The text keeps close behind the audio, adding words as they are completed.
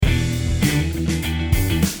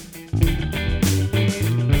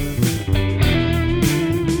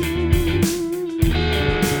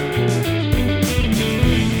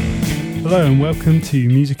Hello and welcome to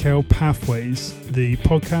Musical Pathways, the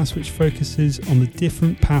podcast which focuses on the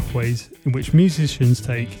different pathways in which musicians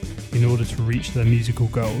take in order to reach their musical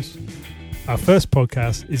goals. Our first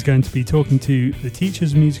podcast is going to be talking to the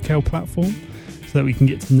Teachers Musical platform so that we can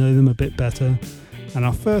get to know them a bit better. And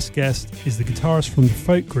our first guest is the guitarist from the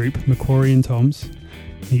folk group Macquarie and Toms.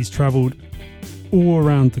 He's travelled all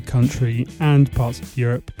around the country and parts of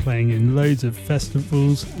Europe, playing in loads of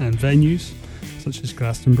festivals and venues such as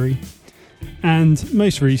Glastonbury, and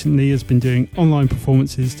most recently has been doing online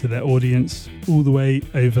performances to their audience all the way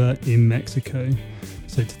over in Mexico.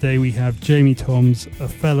 So today we have Jamie Toms, a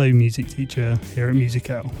fellow music teacher here at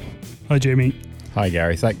Musical. Hi Jamie. Hi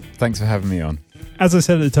Gary, thanks for having me on. As I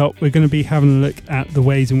said at the top, we're going to be having a look at the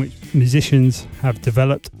ways in which musicians have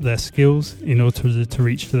developed their skills in order to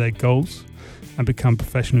reach to their goals and become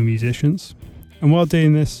professional musicians. And while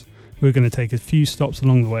doing this, we're going to take a few stops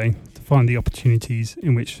along the way to find the opportunities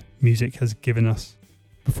in which music has given us.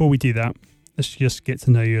 Before we do that, let's just get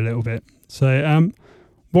to know you a little bit. So,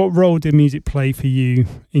 what role did music play for you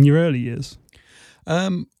in your early years?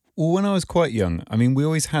 Well, when I was quite young, I mean, we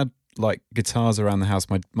always had like guitars around the house.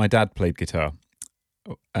 My dad played guitar,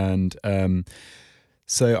 and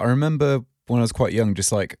so I remember when I was quite young,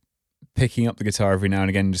 just like picking up the guitar every now and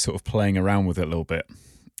again, just sort of playing around with it a little bit.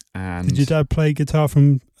 And did your dad play guitar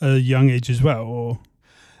from a young age as well, or?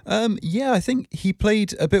 Yeah, I think he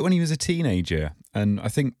played a bit when he was a teenager, and I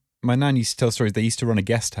think my nan used to tell stories. They used to run a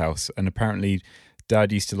guest house, and apparently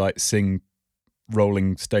Dad used to like sing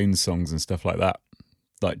Rolling Stones songs and stuff like that,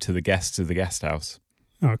 like to the guests of the guest house.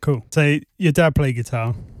 Oh, cool. So your dad played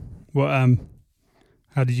guitar. What?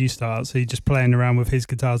 How did you start? So you're just playing around with his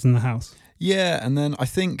guitars in the house? Yeah, and then I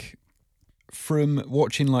think from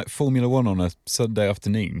watching like Formula One on a Sunday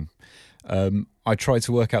afternoon, I tried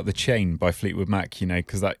to work out The Chain by Fleetwood Mac, you know,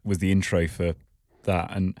 because that was the intro for that.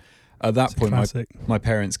 And at that point, my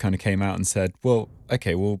parents kind of came out and said, well,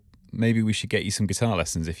 okay, well, maybe we should get you some guitar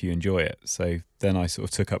lessons if you enjoy it. So then I sort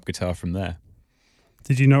of took up guitar from there.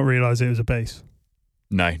 Did you not realise it was a bass?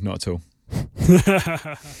 No, not at all.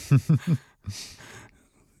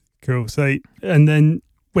 Cool. So, and then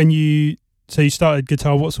you started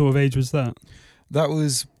guitar, what sort of age was that? That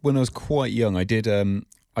was when I was quite young. I did,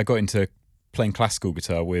 I got into playing classical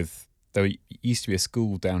guitar there used to be a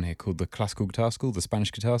school down here called the Classical Guitar School, the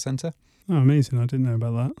Spanish Guitar Centre. Oh, amazing. I didn't know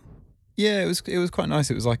about that. Yeah, it was quite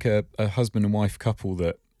nice. It was like a husband and wife couple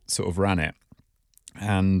that sort of ran it.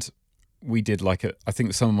 And we did like I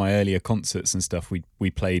think some of my earlier concerts and stuff,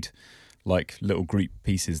 we played like little group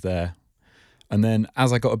pieces there. And then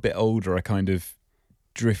as I got a bit older, I kind of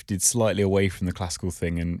drifted slightly away from the classical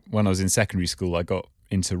thing. And when I was in secondary school, I got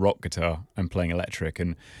into rock guitar and playing electric.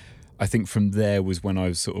 And I think from there was when I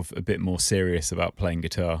was sort of a bit more serious about playing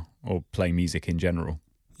guitar or playing music in general.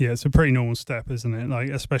 Yeah, it's a pretty normal step, isn't it? Like,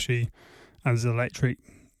 especially as electric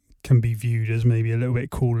can be viewed as maybe a little bit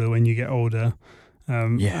cooler when you get older.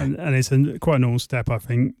 And it's quite a normal step, I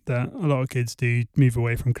think, that a lot of kids do move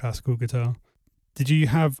away from classical guitar. Did you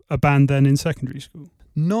have a band then in secondary school?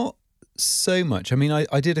 Not so much. I mean,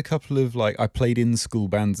 I did a couple of I played in school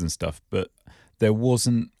bands and stuff, but there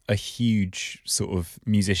wasn't a huge sort of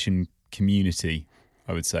musician community,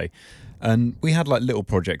 I would say. And we had like little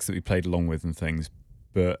projects that we played along with and things,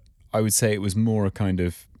 but I would say it was more a kind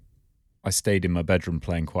of, I stayed in my bedroom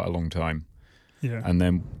playing quite a long time. Yeah. And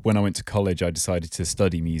then when I went to college, I decided to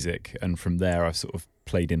study music, and from there I've sort of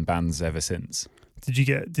played in bands ever since. Did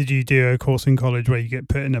you do a course in college where you get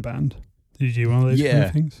put in a band? Did you do one of those kind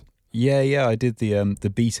of things? Yeah, I did the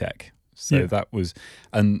BTEC. So that was,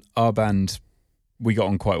 and our band, we got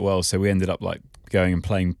on quite well. So we ended up like going and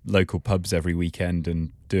playing local pubs every weekend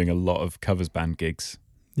and doing a lot of covers band gigs.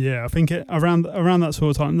 Yeah, I think around that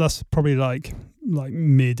sort of time, that's probably like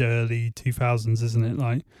mid-early 2000s, isn't it?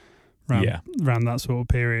 Like around that sort of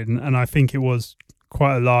period. And I think it was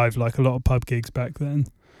quite alive, like a lot of pub gigs back then.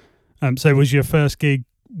 So was your first gig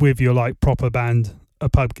with your like proper band a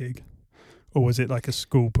pub gig? Or was it like a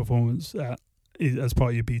school performance as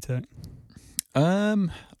part of your BTEC?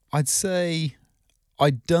 I'd say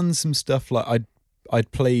I'd done some stuff like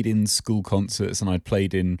I'd played in school concerts and I'd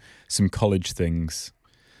played in some college things.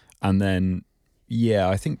 And then, yeah,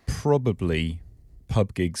 I think probably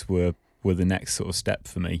pub gigs were the next sort of step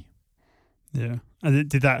for me. Yeah. And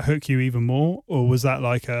did that hook you even more? Or was that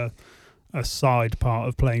like a side part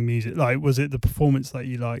of playing music? Like, was it the performance that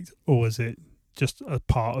you liked? Or was it just a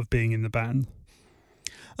part of being in the band?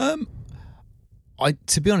 To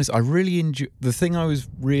be honest, I really enjoy the thing I was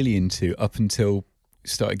really into up until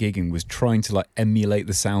started gigging was trying to like emulate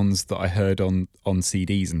the sounds that I heard on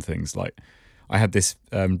CDs and things. Like I had this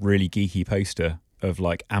really geeky poster of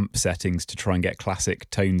like amp settings to try and get classic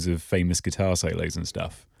tones of famous guitar solos and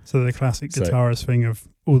stuff. So the classic guitarist thing of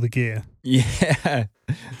all the gear. Yeah.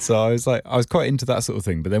 So I was quite into that sort of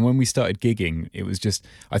thing. But then when we started gigging,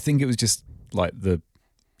 I think it was just like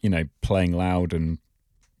playing loud and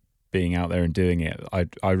being out there and doing it.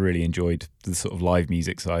 I really enjoyed the sort of live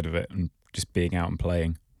music side of it and just being out and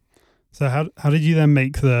playing. So how did you then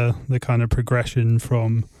make the kind of progression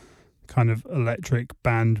from kind of electric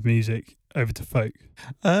band music over to folk?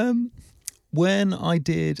 When I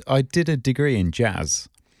did a degree in jazz.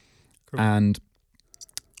 Cool. And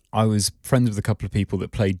I was friends with a couple of people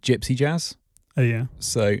that played gypsy jazz. Oh yeah.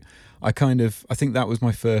 So I think that was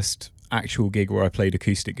my first actual gig where I played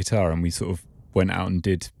acoustic guitar, and we sort of went out and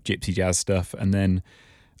did gypsy jazz stuff. And then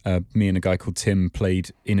me and a guy called Tim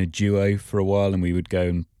played in a duo for a while, and we would go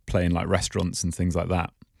and play in like restaurants and things like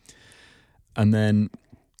that. And then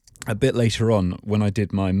a bit later on, when I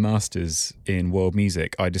did my master's in world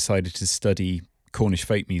music, I decided to study Cornish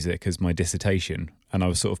folk music as my dissertation, and I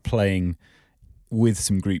was sort of playing with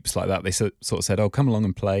some groups like that. They sort of said, "Oh, come along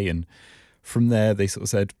and play," and from there they sort of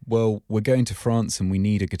said, "Well, we're going to France and we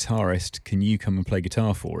need a guitarist. Can you come and play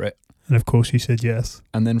guitar for it?" And of course you said yes.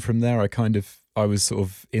 And then from there I was sort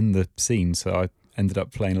of in the scene, so I ended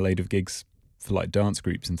up playing a load of gigs for like dance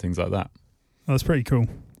groups and things like that. Oh, that's pretty cool.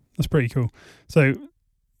 So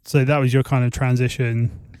that was your kind of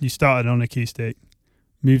transition. You started on acoustic,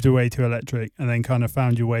 moved away to electric, and then kind of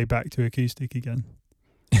found your way back to acoustic again.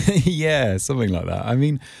 Yeah, something like that. I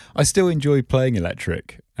mean, I still enjoy playing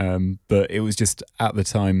electric, but it was just at the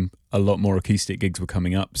time a lot more acoustic gigs were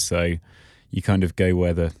coming up, so you kind of go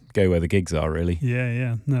where the gigs are, really.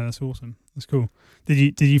 Yeah. No, that's awesome. That's cool.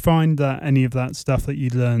 Did you find that any of that stuff that you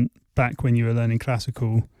learned back when you were learning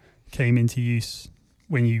classical came into use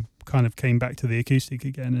when you kind of came back to the acoustic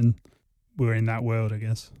again and were in that world, I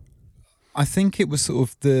guess? I think it was sort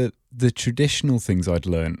of the traditional things I'd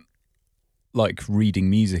learned, like reading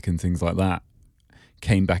music and things like that,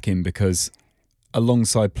 came back in, because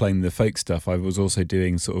alongside playing the folk stuff, I was also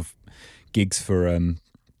doing sort of gigs for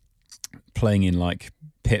playing in like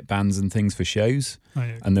pit bands and things for shows. Oh,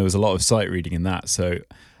 yeah. And there was a lot of sight reading in that, so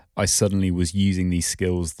I suddenly was using these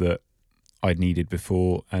skills that I'd needed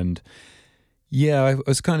before. And yeah,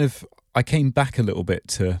 I came back a little bit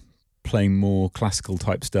to playing more classical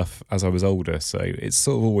type stuff as I was older, so it's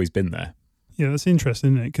sort of always been there. Yeah, that's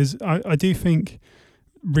interesting, isn't it? Because I do think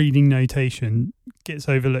reading notation gets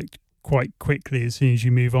overlooked quite quickly as soon as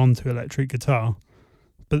you move on to electric guitar.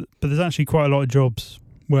 But there's actually quite a lot of jobs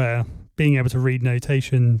where being able to read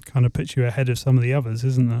notation kind of puts you ahead of some of the others,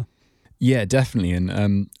 isn't there? Yeah, definitely.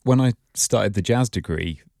 And when I started the jazz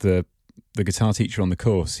degree, the guitar teacher on the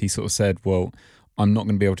course, he sort of said, "Well, I'm not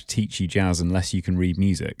going to be able to teach you jazz unless you can read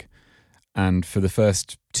music." And for the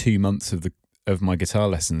first 2 months of my guitar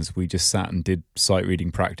lessons, we just sat and did sight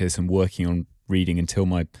reading practice and working on reading until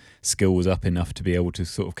my skill was up enough to be able to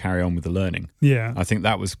sort of carry on with the learning. Yeah. I think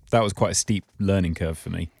that was quite a steep learning curve for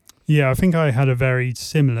me. Yeah, I think I had a very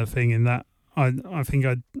similar thing in that I think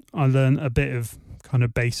I learned a bit of kind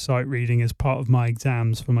of base sight reading as part of my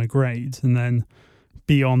exams for my grades, and then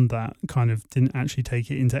beyond that kind of didn't actually take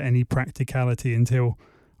it into any practicality until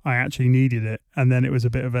I actually needed it, and then it was a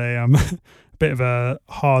bit of a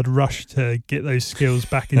hard rush to get those skills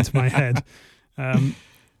back into my head.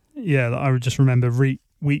 I would just remember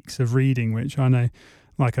weeks of reading, which I know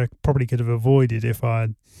like I probably could have avoided if I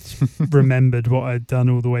had remembered what I'd done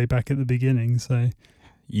all the way back at the beginning. So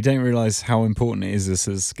you don't realise how important it is as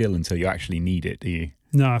a skill until you actually need it, do you?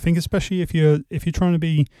 No, I think especially if you're trying to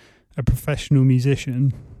be a professional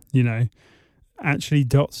musician, you know, actually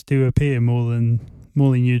dots do appear more than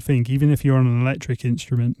you'd think, even if you're on an electric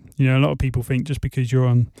instrument. You know, a lot of people think just because you're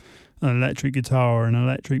on an electric guitar or an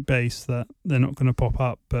electric bass that they're not going to pop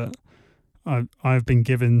up, but I've been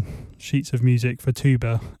given sheets of music for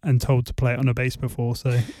tuba and told to play it on a bass before,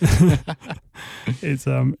 so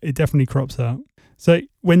it definitely crops out. So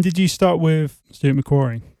when did you start with Stuart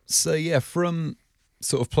McQuarrie? So yeah, from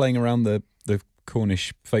sort of playing around the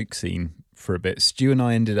Cornish folk scene for a bit, Stu and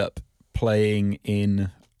I ended up playing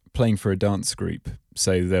for a dance group.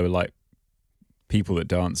 So there were like people that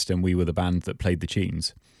danced and we were the band that played the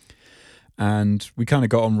tunes. And we kind of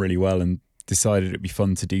got on really well and decided it'd be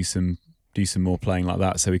fun to do some more playing like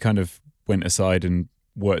that. So we kind of went aside and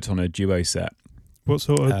worked on a duo set. What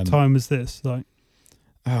sort of time was this? Like,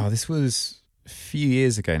 this was a few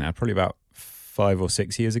years ago now, probably about 5 or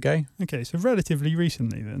 6 years ago. Okay, so relatively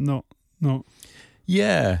recently then, not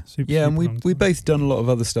yeah, super and long we time. both done a lot of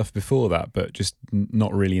other stuff before that, but just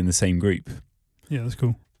not really in the same group. Yeah, that's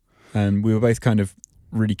cool. And we were both kind of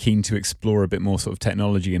really keen to explore a bit more sort of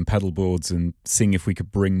technology and pedal boards and seeing if we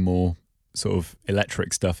could bring more sort of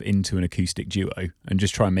electric stuff into an acoustic duo and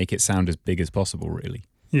just try and make it sound as big as possible, really.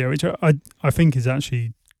 Yeah, which I think is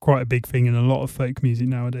actually quite a big thing in a lot of folk music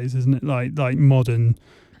nowadays, isn't it? Like modern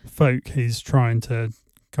folk is trying to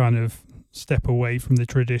kind of step away from the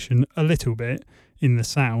tradition a little bit in the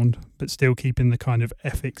sound, but still keeping the kind of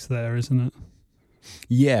ethics there, isn't it?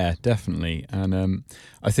 Yeah, definitely. And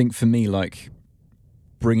I think for me, like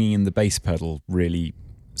bringing in the bass pedal really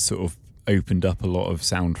sort of opened up a lot of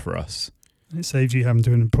sound for us. It saves you having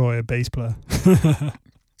to employ a bass player.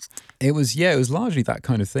 It was largely that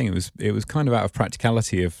kind of thing. It was kind of out of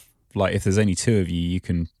practicality of like if there's only two of you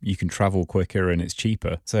can travel quicker and it's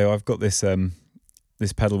cheaper. So I've got this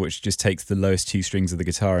this pedal which just takes the lowest two strings of the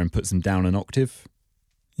guitar and puts them down an octave.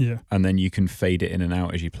 Yeah. And then you can fade it in and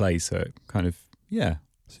out as you play. So it kind of, yeah.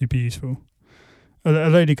 Super useful. A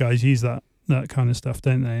load of guys use that kind of stuff,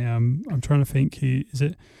 don't they? I'm trying to think, is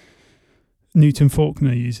it Newton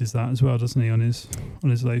Faulkner uses that as well, doesn't he, on his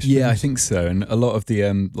low strings? Yeah, I think so. And a lot of the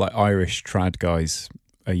like Irish trad guys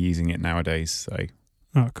are using it nowadays. So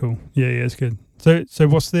oh, cool. Yeah, it's good. So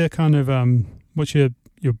what's the kind of what's your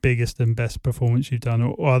biggest and best performance you've done,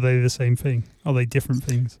 or are they the same thing? Are they different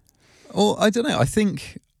things? Oh, I don't know. I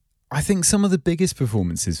think some of the biggest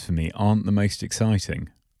performances for me aren't the most exciting,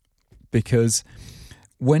 because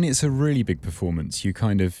when it's a really big performance,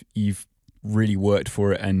 you've really worked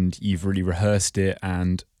for it and you've really rehearsed it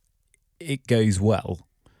and it goes well.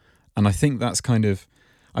 And I think that's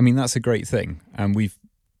that's a great thing. And we've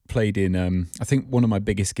played in, I think one of my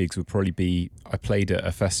biggest gigs would probably be, I played at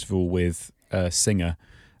a festival with a singer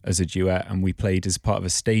as a duet, and we played as part of a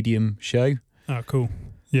stadium show. Oh, cool.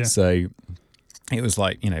 Yeah. So it was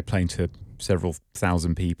like, playing to several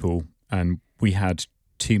thousand people, and we had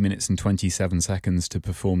 2 minutes and 27 seconds to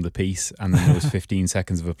perform the piece, and then there was 15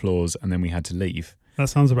 seconds of applause, and then we had to leave. That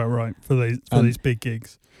sounds about right for these big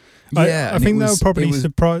gigs. Yeah, I think they'll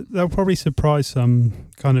probably surprise some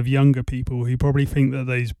kind of younger people who probably think that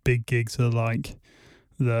those big gigs are like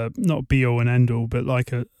the not be all and end all, but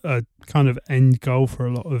like a kind of end goal for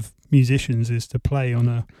a lot of musicians is to play on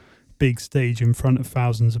a big stage in front of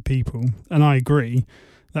thousands of people. And I agree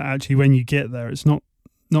that actually when you get there, it's not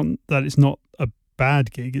that it's not a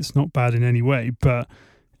bad gig. It's not bad in any way, but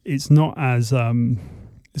it's not as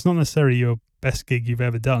it's not necessarily your best gig you've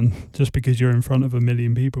ever done just because you're in front of 1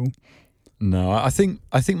 million people. No, I think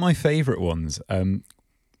my favourite ones.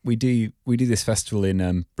 We do this festival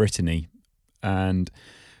in Brittany, and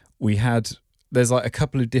there's like a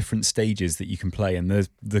couple of different stages that you can play, and there's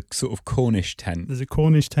the sort of Cornish tent. There's a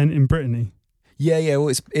Cornish tent in Brittany. Yeah.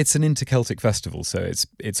 Well, it's an inter-Celtic festival, so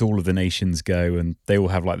it's all of the nations go, and they all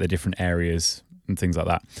have like their different areas and things like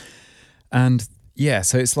that. And yeah,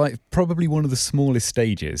 so it's like probably one of the smallest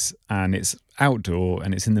stages, and it's outdoor,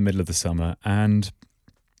 and it's in the middle of the summer. And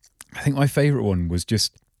I think my favourite one was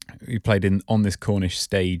just we played on this Cornish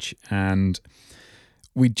stage, and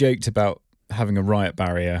we joked about having a riot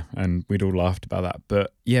barrier, and we'd all laughed about that.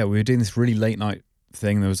 But yeah, we were doing this really late night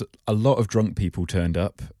thing. There was a lot of drunk people turned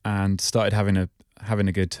up and started having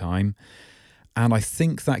a good time. And I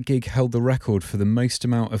think that gig held the record for the most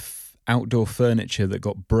amount of outdoor furniture that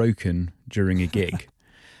got broken during a gig.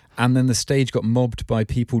 And then the stage got mobbed by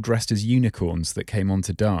people dressed as unicorns that came on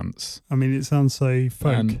to dance. I mean, it sounds so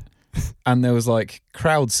folk. And there was like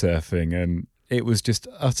crowd surfing, and it was just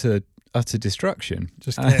utter destruction.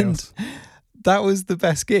 Just chaos. And that was the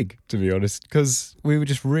best gig, to be honest, because we were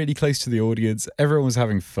just really close to the audience. Everyone was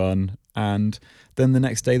having fun. And then the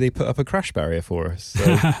next day they put up a crash barrier for us. So,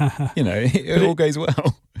 it all goes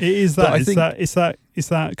well. It is that. It's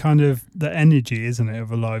that kind of the energy, isn't it,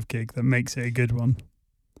 of a live gig that makes it a good one.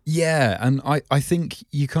 Yeah, and I think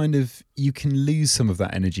you can lose some of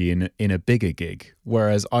that energy in a bigger gig.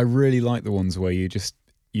 Whereas I really like the ones where you're just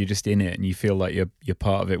in it and you feel like you're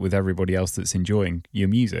part of it with everybody else that's enjoying your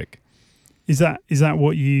music. Is that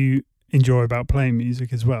what you enjoy about playing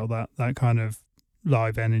music as well? That kind of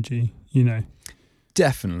live energy,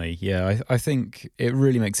 Definitely, yeah. I think it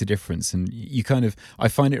really makes a difference, and I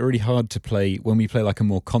find it really hard to play when we play like a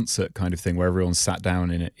more concert kind of thing where everyone's sat down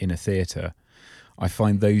in a theatre. I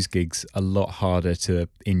find those gigs a lot harder to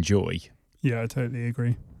enjoy. Yeah, I totally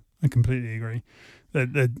agree. I completely agree.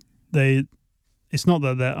 They it's not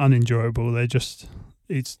that they're unenjoyable.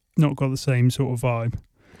 It's not got the same sort of vibe,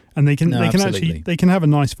 and they can have a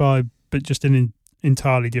nice vibe, but just in an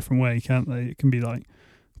entirely different way, can't they? It can be like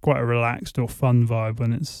quite a relaxed or fun vibe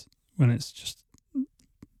when it's just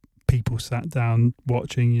people sat down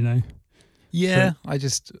watching, Yeah,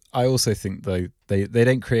 so, I also think though they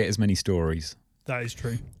don't create as many stories. That is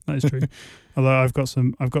true. That is true. Although I've got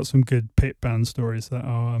some good pit band stories that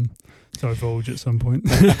I'll divulge at some point.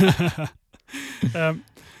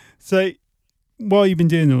 So while you've been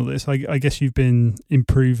doing all this, I guess you've been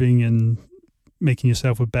improving and making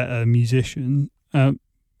yourself a better musician.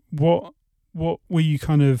 What were you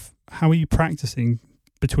how were you practicing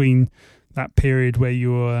between that period where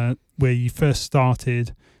you first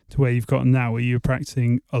started to where you've gotten now? Were you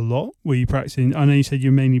practicing a lot? Were you practicing? I know you said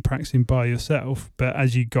you're mainly practicing by yourself, but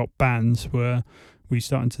as you got bands, were you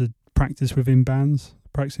starting to practice within bands,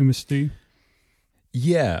 practicing with Stu?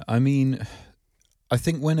 Yeah, I mean, I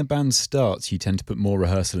think when a band starts, you tend to put more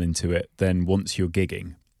rehearsal into it than once you're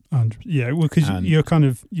gigging. Yeah, well, because you're kind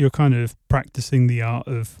of practicing the art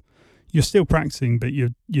of. You're still practicing, but you're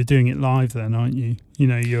doing it live. Then, aren't you? You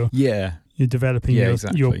know, you're developing.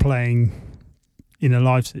 Exactly. You're playing in a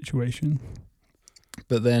live situation.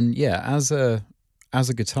 But then, as a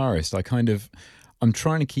guitarist, I'm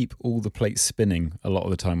trying to keep all the plates spinning a lot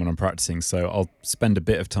of the time when I'm practicing. So I'll spend a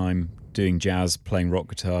bit of time doing jazz, playing rock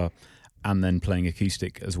guitar, and then playing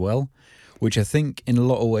acoustic as well, which I think in a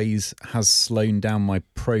lot of ways has slowed down my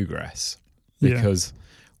progress because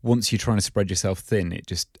once you're trying to spread yourself thin,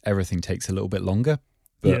 everything takes a little bit longer.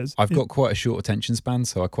 But I've got quite a short attention span,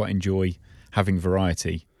 so I quite enjoy having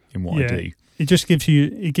variety in what I do. It just gives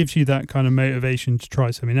you that kind of motivation to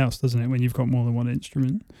try something else, doesn't it, when you've got more than one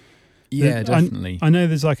instrument? Yeah, definitely. I know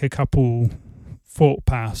there's like a couple thought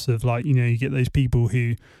paths of like, you know, you get those people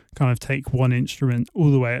who kind of take one instrument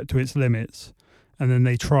all the way up to its limits, and then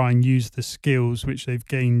they try and use the skills which they've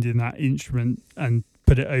gained in that instrument and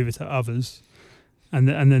put it over to others. And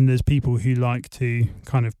then there's people who like to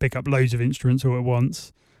kind of pick up loads of instruments all at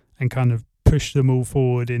once and kind of push them all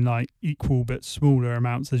forward in like equal but smaller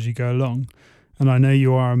amounts as you go along. And I know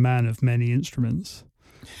you are a man of many instruments.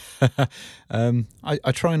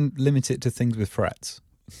 I try and limit it to things with frets.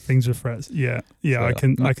 Things with frets, yeah. So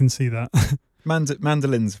I can see that.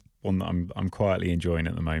 Mandolin's one that I'm quietly enjoying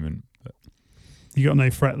at the moment. But. You got no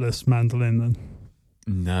fretless mandolin then?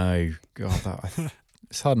 No, God,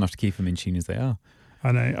 it's hard enough to keep them in tune as they are.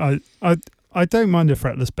 I know. I don't mind a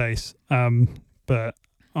fretless bass, but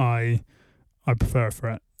I prefer a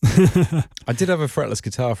fret. I did have a fretless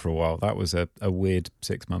guitar for a while. That was a weird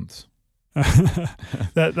 6 months.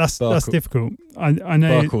 That's difficult. I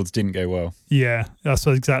know bar chords didn't go well. Yeah, that's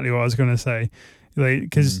exactly what I was going to say.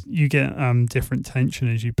 Because you get different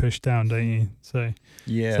tension as you push down, don't you? So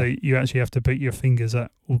you actually have to put your fingers at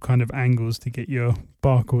all kind of angles to get your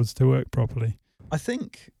bar chords to work properly. I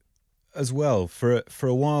think as well for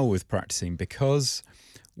a while with practicing, because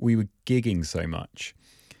we were gigging so much,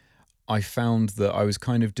 I found that I was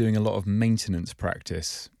kind of doing a lot of maintenance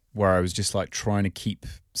practice where I was just like trying to keep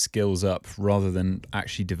skills up rather than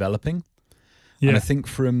actually developing. Yeah. And I think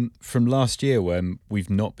from last year when we've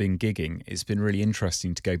not been gigging, it's been really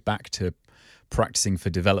interesting to go back to practicing for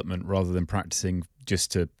development rather than practicing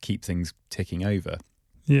just to keep things ticking over.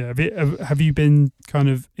 Yeah. Have you been kind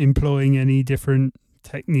of employing any different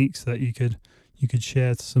techniques that you could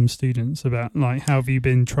share to some students about? Like, how have you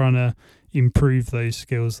been trying to improve those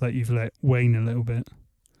skills that you've let wane a little bit?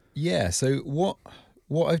 Yeah. So what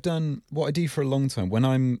I do for a long time when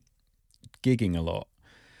I'm gigging a lot,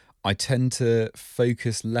 I tend to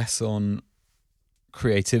focus less on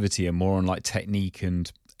creativity and more on like technique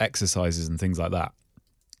and exercises and things like that.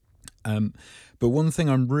 But one thing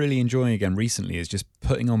I'm really enjoying again recently is just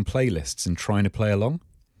putting on playlists and trying to play along.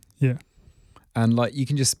 Yeah. And like you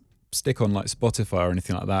can just stick on like Spotify or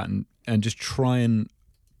anything like that and just try and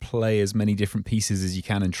play as many different pieces as you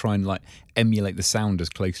can and try and like emulate the sound as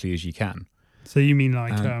closely as you can. So you mean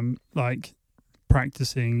like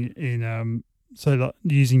practicing in so like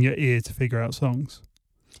using your ear to figure out songs?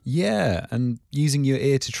 Yeah, and using your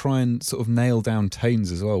ear to try and sort of nail down tones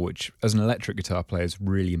as well, which as an electric guitar player is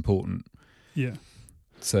really important. Yeah.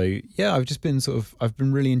 So yeah, I've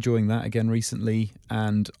been really enjoying that again recently,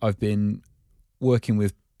 and I've been working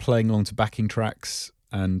with playing along to backing tracks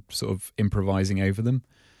and sort of improvising over them.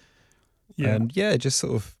 Yeah. And yeah, just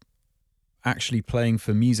sort of actually playing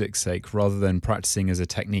for music's sake rather than practicing as a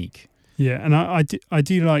technique. Yeah, and I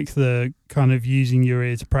do like the kind of using your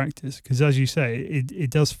ear to practice, because as you say,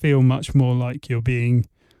 it does feel much more like you're being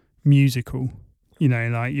musical. You know,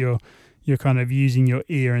 like you're kind of using your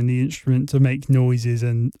ear and the instrument to make noises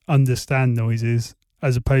and understand noises,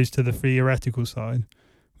 as opposed to the theoretical side,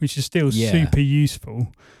 which is still super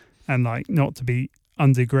useful and like not to be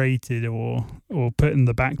undergraded or put in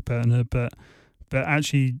the back burner, but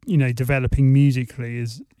actually, you know, developing musically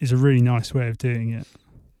is a really nice way of doing it.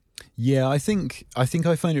 Yeah, I think I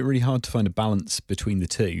find it really hard to find a balance between the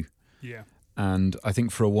two. Yeah. And I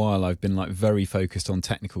think for a while I've been like very focused on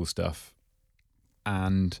technical stuff.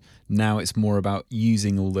 And now it's more about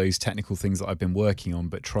using all those technical things that I've been working on,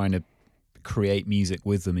 but trying to create music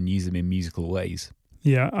with them and use them in musical ways.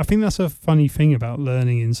 Yeah, I think that's a funny thing about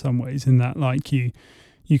learning in some ways, in that like you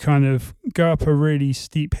kind of go up a really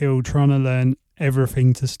steep hill trying to learn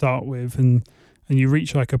everything to start with, and you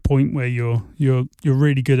reach like a point where you're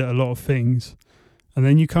really good at a lot of things, and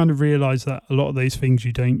then you kind of realize that a lot of those things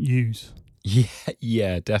you don't use.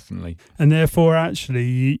 Yeah, definitely. And therefore,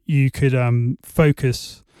 actually, you could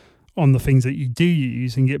focus on the things that you do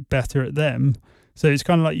use and get better at them. So it's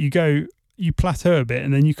kind of like you plateau a bit,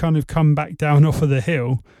 and then you kind of come back down off of the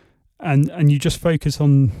hill, and you just focus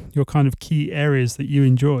on your kind of key areas that you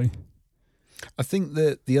enjoy. I think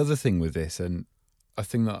that the other thing with this, and I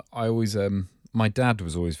think that I always, my dad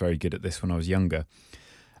was always very good at this when I was younger,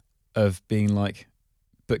 of being like,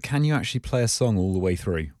 but can you actually play a song all the way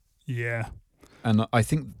through? Yeah. And I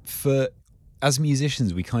think as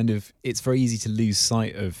musicians, it's very easy to lose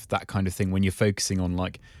sight of that kind of thing when you're focusing on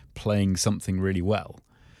like playing something really well.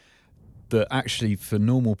 That actually for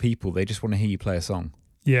normal people, they just want to hear you play a song.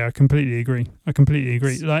 Yeah, I completely agree.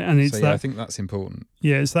 Like, and it's I think that's important.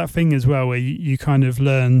 Yeah, it's that thing as well where you kind of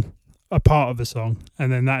learn a part of a song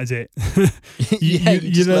and then that is it.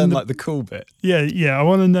 you just learn like the cool bit. Yeah. I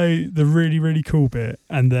want to know the really, really cool bit,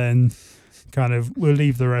 and then kind of we'll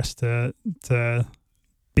leave the rest to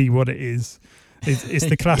be what it is. It's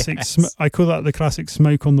the classic. Yes. I call that the classic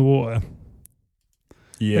smoke on the water.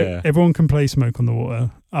 Yeah. Everyone can play Smoke on the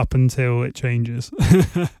Water up until it changes.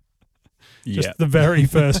 Just the very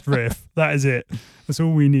first riff. That is it. That's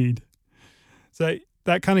all we need. So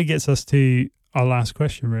that kind of gets us to our last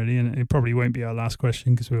question, really, and it probably won't be our last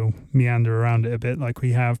question because we'll meander around it a bit like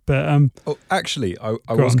we have. But actually, I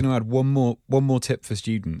was going to add one more tip for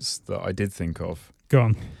students that I did think of. Go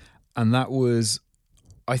on. And that was,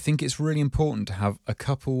 I think it's really important to have a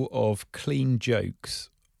couple of clean jokes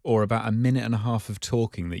or about a minute and a half of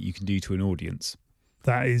talking that you can do to an audience.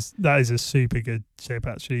 That is a super good tip,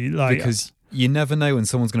 actually. Because you never know when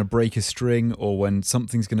someone's going to break a string or when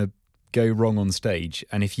something's going to go wrong on stage.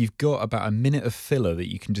 And if you've got about a minute of filler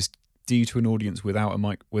that you can just do to an audience without a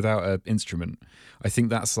mic, without an instrument, I think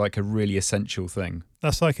that's like a really essential thing.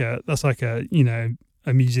 That's like a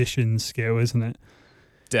a musician's skill, isn't it?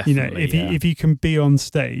 Definitely. If you can be on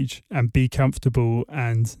stage and be comfortable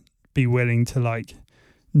and be willing to like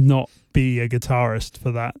not be a guitarist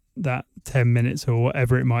for that 10 minutes or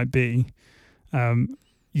whatever it might be,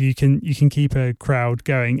 you can keep a crowd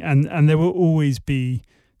going, and there will always be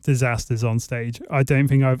disasters on stage. I don't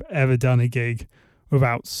think I've ever done a gig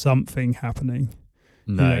without something happening.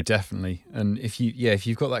 No, definitely. And if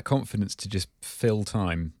you've got that confidence to just fill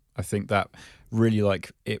time, I think that really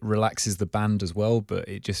like it relaxes the band as well, but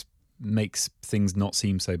it just makes things not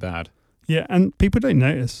seem so bad. Yeah, and people don't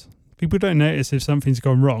notice. People don't notice if something's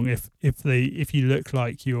gone wrong if you look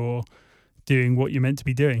like you're doing what you're meant to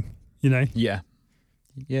be doing, you know? Yeah.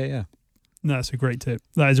 No, that's a great tip.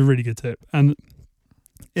 That is a really good tip. And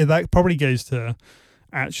that probably goes to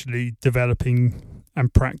actually developing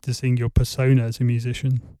and practicing your persona as a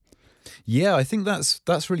musician. Yeah, I think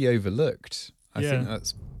that's really overlooked. I think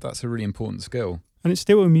that's a really important skill. And it's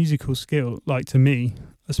still a musical skill, like to me,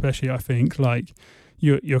 especially I think, like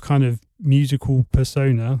your kind of musical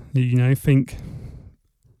persona, you know, think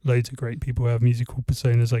loads of great people have musical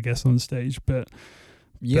personas, I guess, on stage, but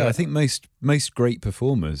I think most great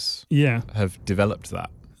performers have developed that.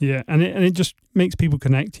 Yeah, and it just makes people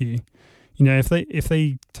connect to you. You know, if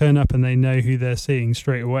they turn up and they know who they're seeing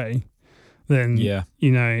straight away, then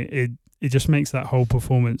you know, it just makes that whole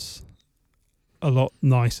performance a lot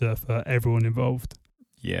nicer for everyone involved.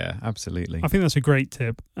 Yeah, absolutely. I think that's a great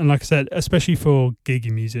tip. And like I said, especially for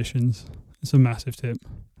gigging musicians, it's a massive tip.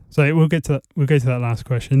 So we'll go to that last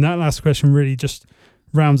question. That last question really just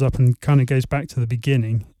rounds up and kind of goes back to the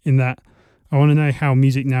beginning, in that I want to know how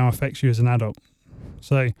music now affects you as an adult.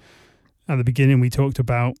 So at the beginning we talked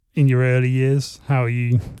about in your early years how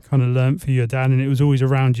you kind of learnt for your dad, and it was always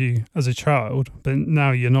around you as a child, but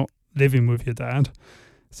now you're not living with your dad.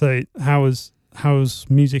 So how's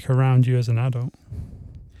music around you as an adult?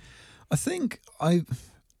 I think I've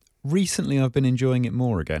been enjoying it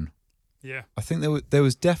more again. Yeah. I think there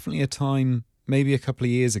was definitely a time, maybe a couple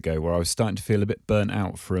of years ago, where I was starting to feel a bit burnt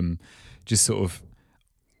out from just sort of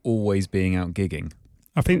always being out gigging.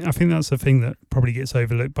 I think that's the thing that probably gets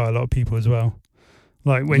overlooked by a lot of people as well.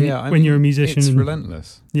 Like when you're a musician, it's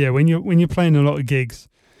relentless. Yeah, when you're playing a lot of gigs,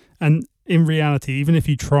 and in reality, even if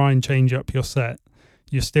you try and change up your set,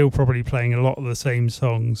 you're still probably playing a lot of the same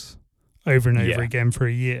songs over and over again for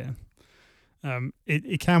a year.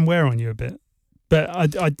 It can wear on you a bit. But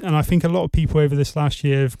I think a lot of people over this last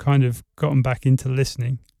year have kind of gotten back into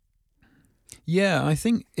listening. Yeah, I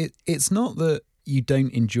think it's not that you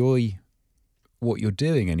don't enjoy what you're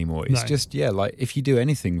doing anymore. It's just, like if you do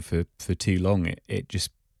anything for too long, it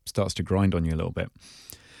just starts to grind on you a little bit.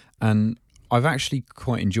 And I've actually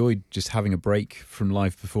quite enjoyed just having a break from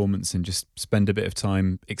live performance and just spend a bit of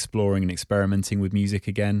time exploring and experimenting with music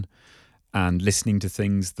again and listening to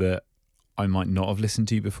things that I might not have listened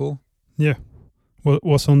to before. Yeah.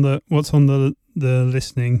 What's on the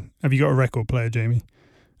listening? Have you got a record player, Jamie?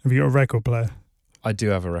 Have you got a record player? I do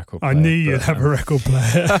have a record player. I knew you'd have a record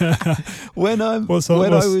player. What's I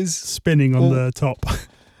was spinning on the top.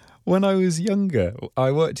 When I was younger,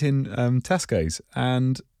 I worked in Tesco's,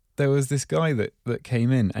 and there was this guy that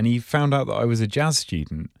came in, and he found out that I was a jazz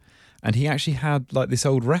student, and he actually had like this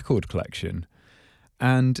old record collection,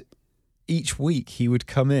 and each week he would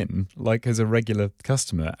come in like as a regular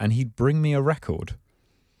customer, and he'd bring me a record.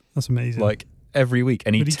 That's amazing. Like every week,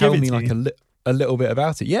 and he'd tell me like a little bit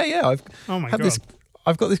about it. Yeah.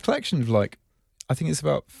 I've got this collection of like, I think it's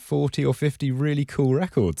about 40 or 50 really cool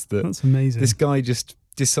records. That's amazing. This guy just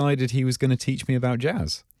decided he was going to teach me about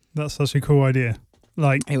jazz. That's such a cool idea.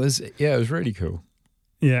 Like it was really cool.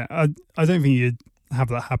 Yeah, I don't think you'd have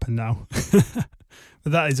that happen now.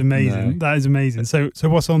 But that is amazing. No. That is amazing. So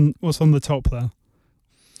what's on the top there?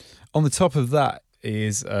 On the top of that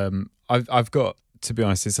is I've got, to be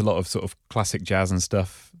honest, it's a lot of sort of classic jazz and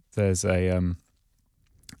stuff. There's a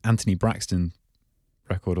Anthony Braxton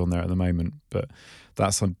record on there at the moment, but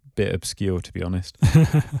that's a bit obscure, to be honest.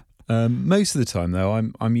 Most of the time though,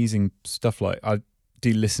 I'm using stuff like, I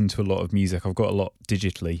do listen to a lot of music. I've got a lot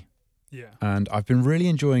digitally. Yeah. And I've been really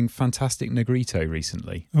enjoying Fantastic Negrito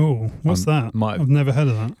recently. Oh, what's that? I've never heard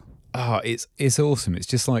of that. It's awesome. It's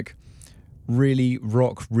just like really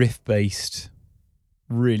rock riff based,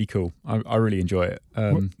 really cool. I really enjoy it.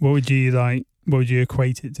 What would you like? What would you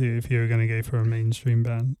equate it to if you were going to go for a mainstream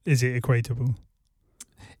band? Is it equatable?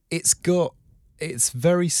 It's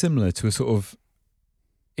very similar to a sort of,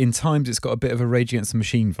 in times it's got a bit of a Rage Against the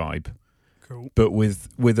Machine vibe. Cool. But with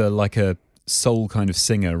a soul kind of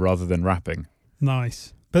singer rather than rapping.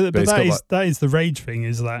 Nice. But that is the Rage thing,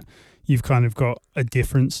 is that you've kind of got a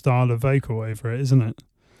different style of vocal over it, isn't it?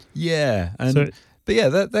 Yeah.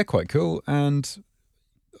 They're quite cool, and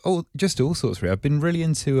all sorts really. I've been really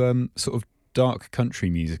into sort of dark country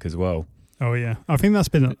music as well. Oh yeah. I think that's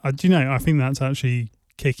been I think that's actually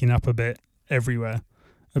kicking up a bit everywhere.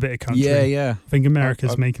 A bit of country. Yeah. I think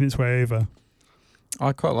America's making its way over.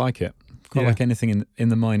 I quite like it. Quite like anything in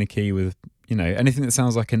the minor key with, anything that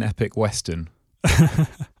sounds like an epic western. I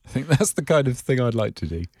think that's the kind of thing I'd like to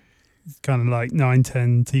do. It's kind of like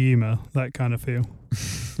 910 to Yuma, that kind of feel.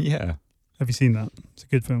 Yeah. Have you seen that? It's a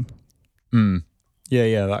good film.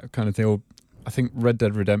 Yeah, that kind of thing. Or I think Red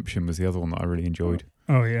Dead Redemption was the other one that I really enjoyed.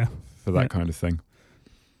 Oh yeah. For that kind of thing.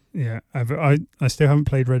 Yeah, I still haven't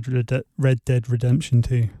played Red Dead Redemption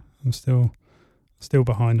 2. I'm still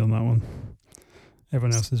behind on that one.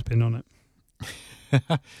 Everyone else has been on it.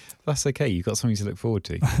 That's okay. You've got something to look forward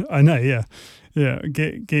to. I know, yeah.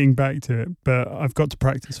 Getting back to it, but I've got to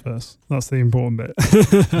practice first. That's the important bit.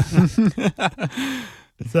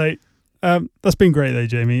 So that's been great though,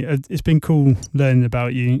 Jamie. It's been cool learning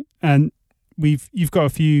about you, and you've got a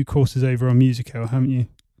few courses over on Musical, haven't you?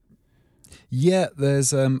 Yeah,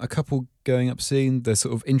 there's a couple going up soon. There's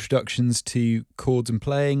sort of introductions to chords and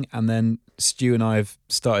playing, and then Stu and I have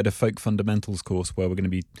started a folk fundamentals course where we're going to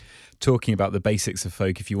be talking about the basics of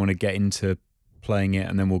folk if you want to get into playing it,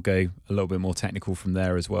 and then we'll go a little bit more technical from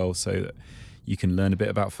there as well, so that you can learn a bit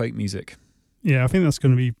about folk music. Yeah, I think that's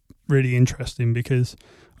going to be really interesting, because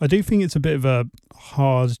I do think it's a bit of a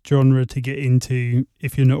hard genre to get into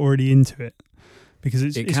if you're not already into it. Because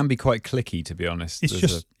it can be quite clicky, to be honest.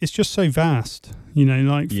 It's just so vast,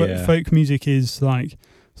 folk music is like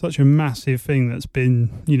such a massive thing that's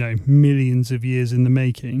been, millions of years in the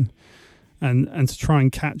making, and to try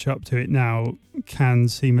and catch up to it now can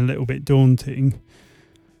seem a little bit daunting,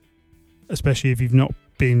 especially if you've not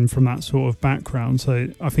been from that sort of background. So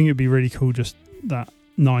I think it'd be really cool, just that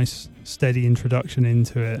nice steady introduction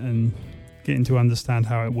into it and getting to understand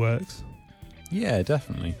how it works. Yeah,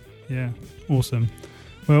 definitely. Yeah, awesome.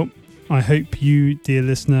 Well, I hope you, dear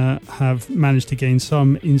listener, have managed to gain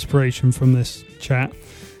some inspiration from this chat,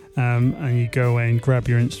 and you go away and grab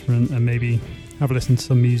your instrument and maybe have a listen to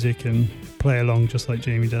some music and play along just like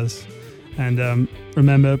Jamie does. And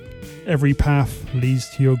remember, every path leads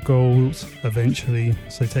to your goals eventually,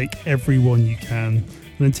 so take every one you can.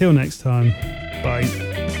 And until next time, bye.